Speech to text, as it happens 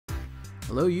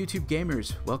Hello YouTube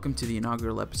gamers, welcome to the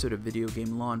inaugural episode of Video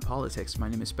Game Law and Politics. My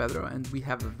name is Pedro and we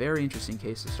have a very interesting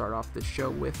case to start off this show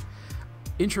with.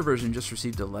 Introversion just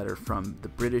received a letter from the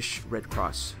British Red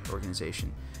Cross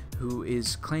organization who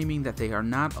is claiming that they are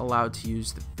not allowed to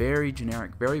use the very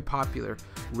generic, very popular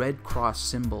Red Cross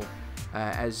symbol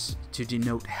as to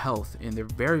denote health in their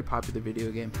very popular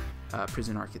video game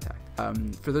Prison Architect.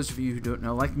 For those of you who don't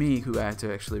know, like me, who had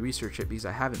to actually research it because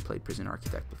I haven't played Prison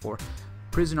Architect before,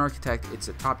 Prison Architect, it's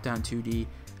a top-down 2D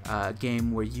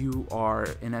game where you are,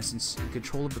 in essence, in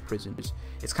control of the prison.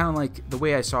 It's kind of like, the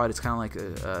way I saw it, it's kind of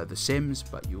like The Sims,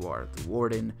 but you are the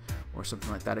warden or something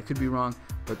like that. I could be wrong,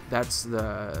 but that's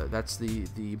the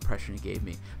impression it gave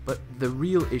me. But the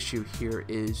real issue here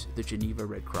is the Geneva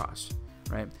Red Cross,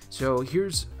 right? So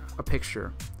here's a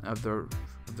picture of the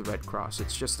Red Cross.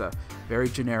 It's just a very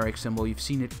generic symbol. You've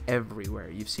seen it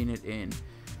everywhere. You've seen it in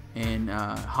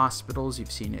hospitals,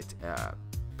 you've seen it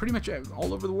pretty much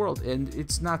all over the world, and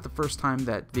it's not the first time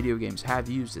that video games have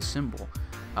used this symbol.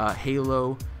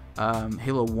 Halo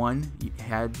 1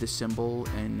 had this symbol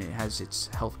and it has its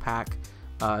health pack.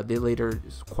 They later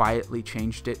quietly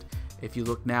changed it. If you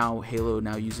look now, Halo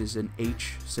now uses an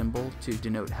H symbol to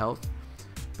denote health.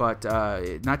 But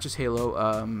not just Halo,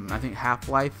 I think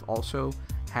Half-Life also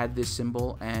had this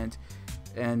symbol and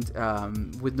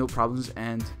with no problems,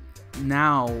 and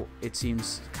now it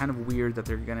seems kind of weird that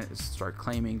they're going to start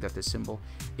claiming that this symbol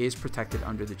is protected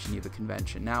under the Geneva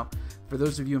Convention. Now, for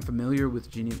those of you unfamiliar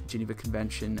with the Geneva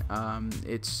Convention,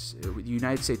 the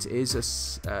United States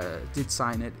did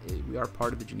sign it. We are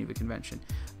part of the Geneva Convention,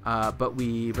 but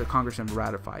Congress never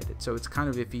ratified it. So it's kind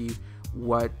of iffy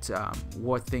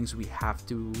what things we have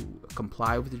to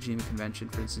comply with the Geneva Convention.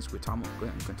 For instance,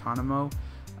 Guantanamo,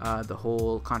 the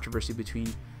whole controversy between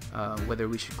whether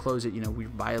we should close it. We're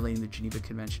violating the Geneva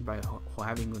Convention by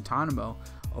having Guantanamo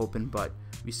open, but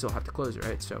we still have to close it,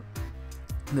 right? So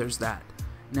there's that.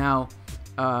 Now,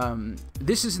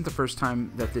 this isn't the first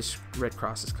time that this Red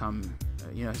Cross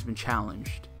has been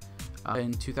challenged.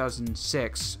 In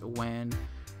 2006, when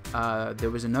there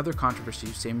was another controversy,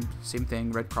 same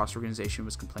thing. Red Cross organization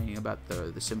was complaining about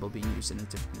the symbol being used in a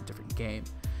different game,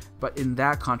 but in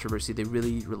that controversy, they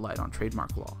really relied on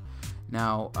trademark law.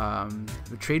 Now,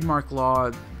 the trademark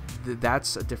law,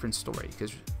 that's a different story,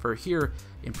 because for here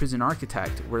in Prison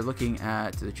Architect, we're looking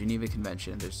at the Geneva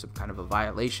Convention. There's some kind of a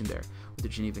violation there with the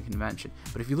Geneva Convention.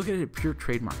 But if you look at it pure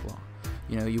trademark law,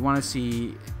 you want to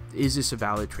see, is this a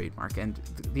valid trademark? And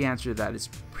the answer to that is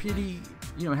pretty,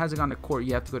 it hasn't gone to court.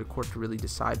 You have to go to court to really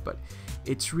decide, but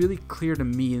it's really clear to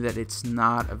me that it's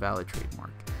not a valid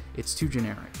trademark. It's too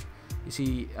generic. You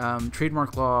see,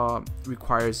 trademark law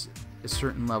requires a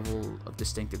certain level of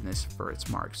distinctiveness for its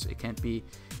marks. It can't be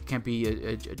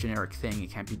a generic thing. It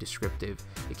can't be descriptive.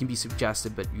 It can be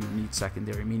suggestive, but you need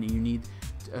secondary, meaning you need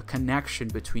a connection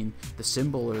between the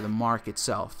symbol or the mark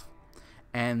itself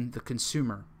and the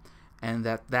consumer, and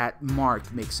that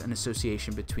mark makes an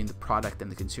association between the product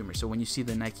and the consumer. So when you see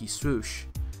the Nike swoosh,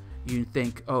 you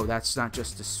think, oh, that's not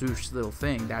just a swoosh little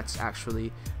thing, that's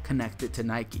actually connected to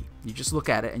Nike. You just look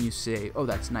at it and you say, oh,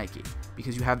 that's Nike,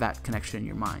 because you have that connection in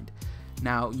your mind.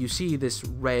 Now, you see this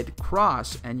Red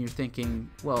Cross and you're thinking,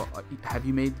 well, have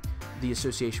you made the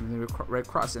association with the Red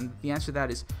Cross? And the answer to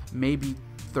that is maybe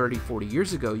 30, 40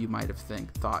 years ago, you might have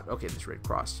thought, okay, this Red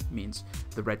Cross means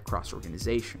the Red Cross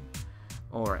organization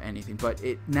or anything. But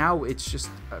now it's just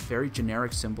a very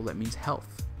generic symbol that means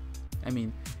health. I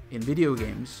mean, in video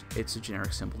games, it's a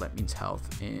generic symbol that means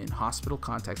health. In hospital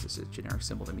context, it's a generic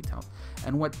symbol that means health.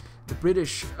 And what the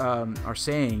British are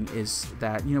saying is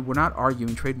that, we're not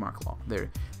arguing trademark law.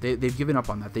 They've given up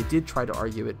on that. They did try to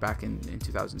argue it back in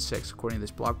 2006, according to this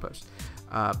blog post.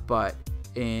 But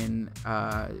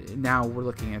now we're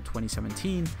looking at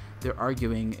 2017, they're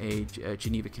arguing a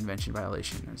Geneva Convention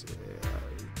violation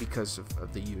because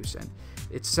of the use. And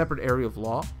it's a separate area of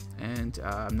law, and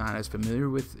I'm not as familiar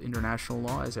with international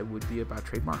law as I would be about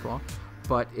trademark law,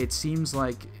 but it seems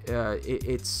like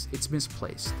it's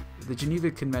misplaced. The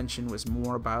Geneva Convention was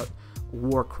more about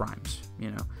war crimes,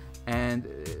 and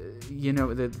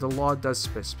the law does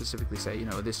specifically say,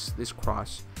 this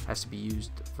cross has to be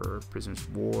used for prisoners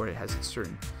of war. It has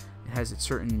its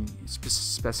certain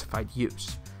specified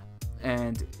use,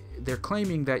 and they're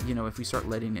claiming that, if we start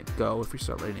letting it go, if we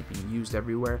start letting it being used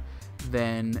everywhere,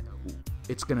 then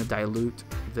it's going to dilute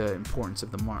the importance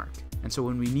of the mark. And so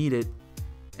when we need it,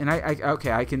 and I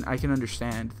can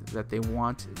understand that they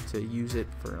want to use it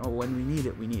for, when we need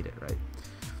it, right?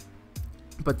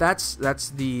 But that's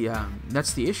the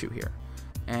issue here.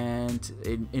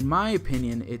 And in my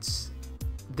opinion,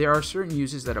 there are certain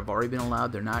uses that have already been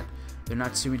allowed. They're not They're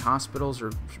not suing hospitals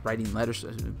or writing letters.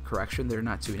 Correction, they're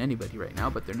not suing anybody right now,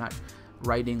 but they're not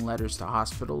writing letters to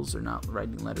hospitals. They're not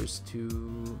writing letters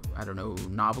to, I don't know,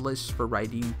 novelists for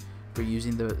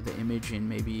using the image in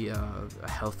maybe a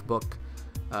health book.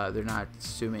 They're not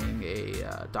suing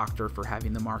a doctor for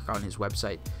having the mark on his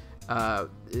website.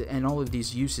 And all of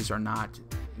these uses are not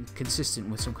consistent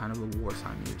with some kind of a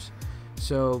wartime use.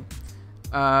 So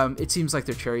it seems like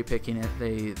they're cherry picking it.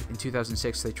 In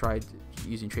 2006 they tried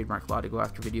using trademark law to go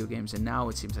after video games, and now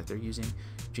it seems like they're using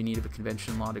Geneva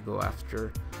Convention law to go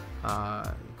after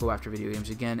video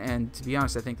games again. And to be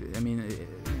honest,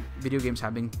 video games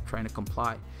have been trying to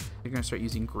comply. They're going to start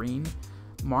using green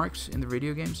marks in the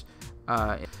video games.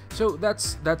 So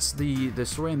that's the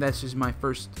story, and this is my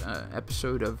first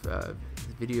episode of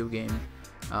video game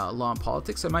law and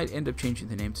politics. I might end up changing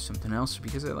the name to something else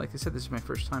because, like I said, this is my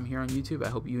first time here on YouTube. I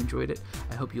hope you enjoyed it.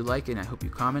 I hope you like it, and I hope you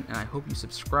comment, and I hope you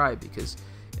subscribe, because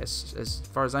as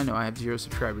far as I know, I have 0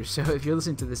 subscribers. So if you're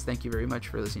listening to this, thank you very much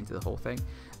for listening to the whole thing.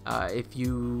 If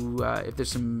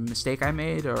there's some mistake I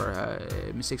made or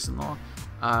mistakes in law,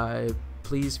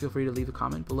 please feel free to leave a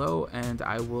comment below, and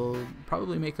I will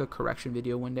probably make a correction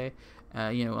video one day.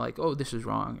 Like, oh, this is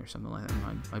wrong or something like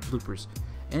that. My bloopers.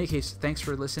 In any case, thanks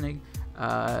for listening.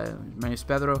 My name is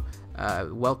Pedro.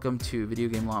 Welcome to Video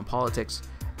Game Law and Politics,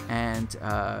 and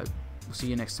we'll see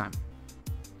you next time.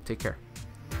 Take care.